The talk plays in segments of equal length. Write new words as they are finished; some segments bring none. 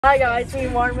Hi guys, me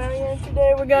Watermelon here.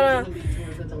 Today we're gonna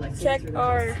check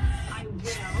our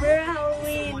spirit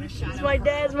Halloween. It's my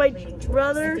dad's, my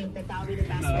brother.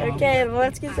 Okay,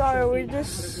 let's get started. We're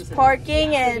just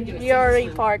parking and he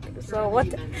already parked. So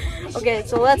what? Okay,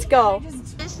 so let's go.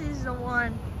 This is the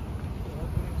one.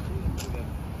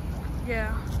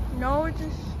 Yeah. No, it's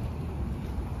just.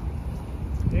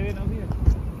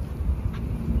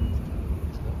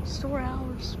 Store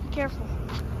hours. Be careful.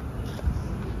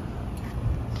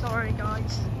 Sorry,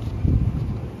 guys.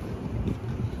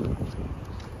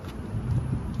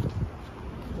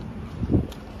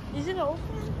 Is it open?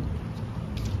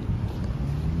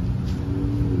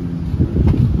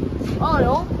 Oh, it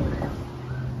opened.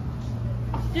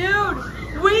 Dude,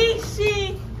 we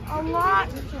see a lot.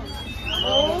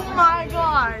 Oh my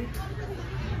god.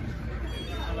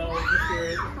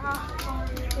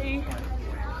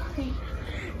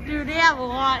 Dude, they have a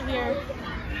lot here.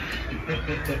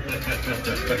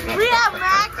 We have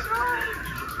Maxwell.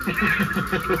 This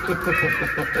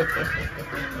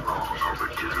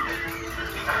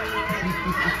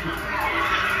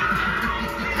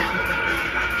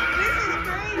is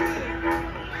crazy.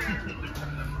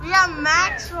 We have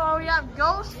Maxwell. We have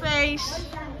Ghostface.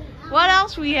 What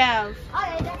else we have?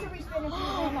 Oh, that's a respin.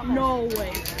 No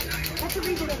way. That's a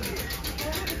respin.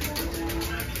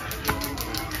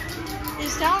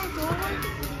 Is Talon Pool?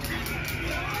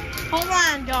 Hold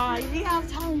on, guys. We have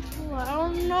Talon Pool. I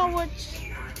don't know which.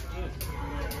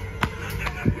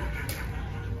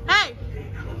 Hey!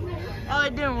 Oh,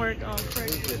 it didn't work. Oh,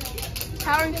 crazy.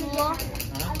 Talon Pool.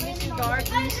 Dark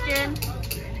skin.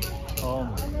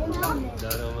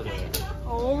 That over there.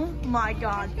 Oh my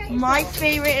god. My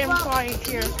favorite employee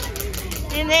here.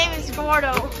 His name is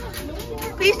Gordo.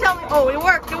 Please tell me. Oh, it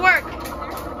worked. It worked.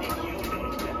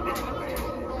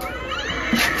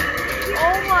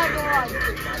 Oh my god.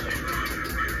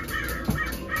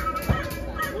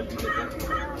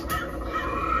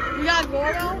 We got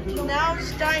Gordo. Now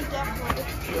it's Giant Deathwood.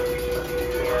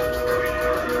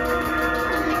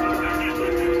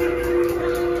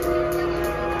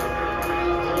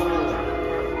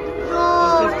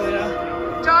 Oh,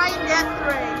 Giant Death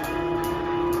Ray.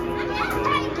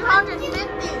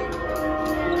 250.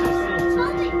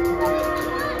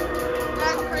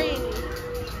 That's crazy.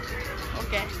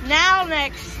 Okay, now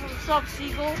next, what's up,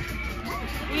 Seagull?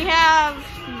 We have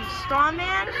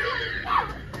Starman.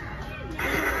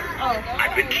 Oh.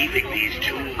 I've been keeping these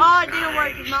tools. Oh, it didn't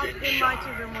work. My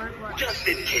two didn't work. Just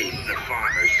in case the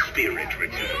farmer's spirit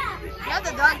returns. Yeah,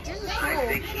 the dog. This is I cool.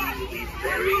 think he will be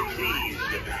very pleased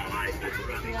with how I've been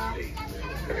running things.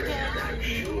 And I'm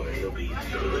sure he'll be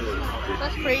thrilled to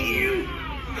That's see crazy. you.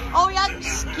 Oh, yeah,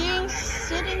 skiing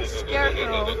sitting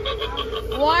scarecrow.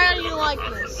 Why are you like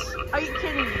this? Are you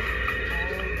kidding me?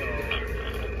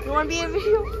 You want to be in a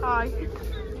video? Hi.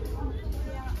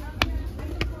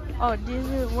 Oh, does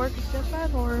it work a step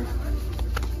back or?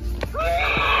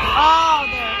 Oh,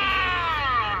 there.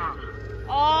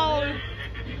 Oh.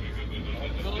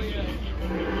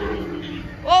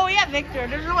 Oh, we have Victor.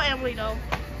 There's no Emily though.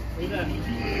 This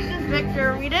is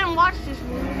Victor. We didn't watch this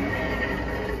movie.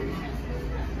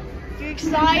 You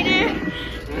excited?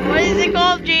 What is it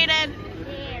called, Jaden?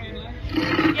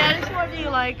 Yeah, this one he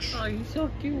likes. Oh, he's so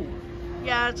cute.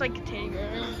 Yeah, it's like a tiger.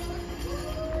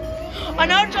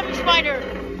 Another jumping spider.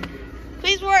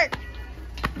 Please work.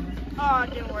 Oh, it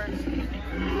didn't work.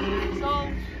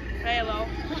 So, hello.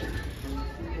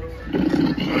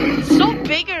 So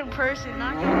bigger in person,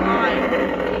 not gonna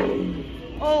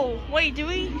lie. Oh, wait,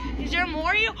 is there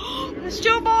more? There's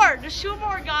two more. There's two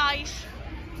more, guys.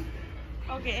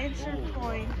 Okay, insert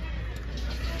coin.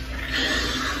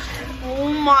 Oh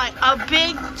my, a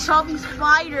big chubby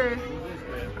spider.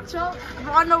 So,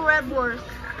 Wanda Redworth.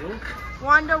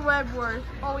 Wanda Redworth.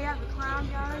 Oh, we have the clown,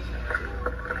 guys.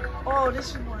 Oh, this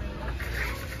is one.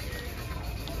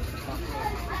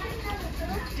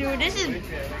 Dude, this is.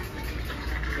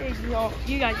 Here you go.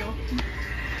 You gotta go.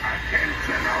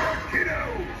 Attention all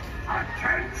kiddos!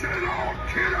 Attention all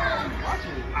kiddos!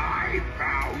 I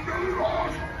found a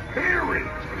lost hearing!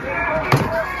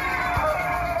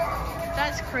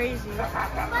 That's crazy.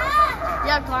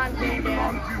 Yeah, clown came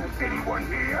down. Anyone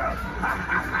here?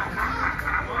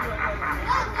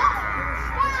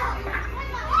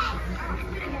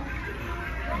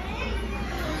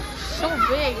 So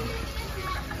big.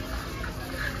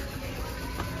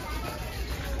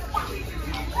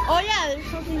 Oh yeah, there's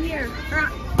something here.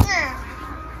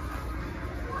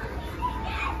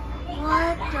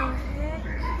 What the heck?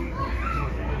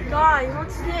 Guys,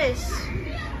 what's this?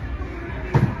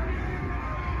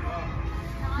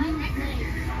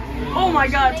 Oh my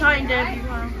god, Titan Dead.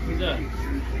 Who's that?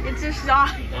 It's this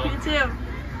guy. It's him.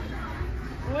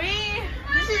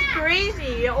 This is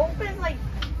crazy. It opens like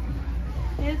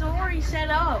it's already set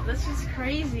up. This is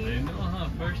crazy. I know, huh?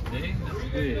 First day? That's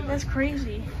good. That's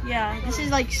crazy. Yeah, this is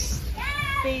like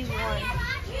phase 1.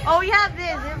 Oh, we have this.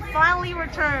 It finally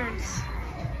returns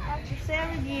after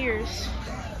 7 years.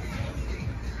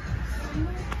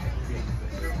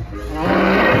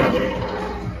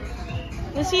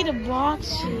 Let's see the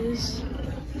boxes.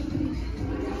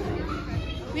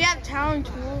 We have Town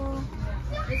Tool.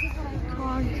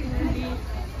 Candy.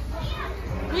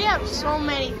 We have so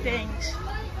many things.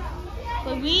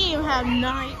 But we even have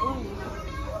night. Oh.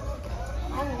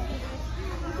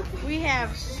 We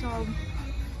have some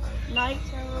Night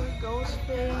Terror,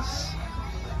 Ghostface,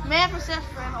 Manifest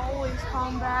Friend always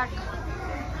come back.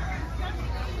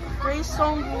 Ray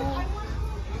Songu.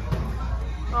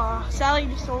 Sally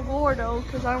just so Gordo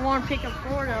because I want to pick up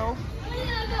Gordo.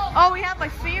 Oh, we have my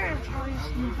favorite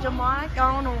choice, Demonic.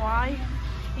 I don't know why.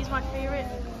 He's my favorite.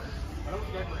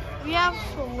 We have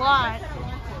a lot.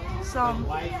 Some.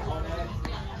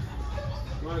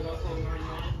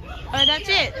 That's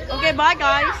it. Okay, bye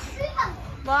guys.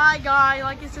 Bye guys.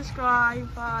 Like and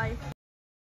subscribe. Bye.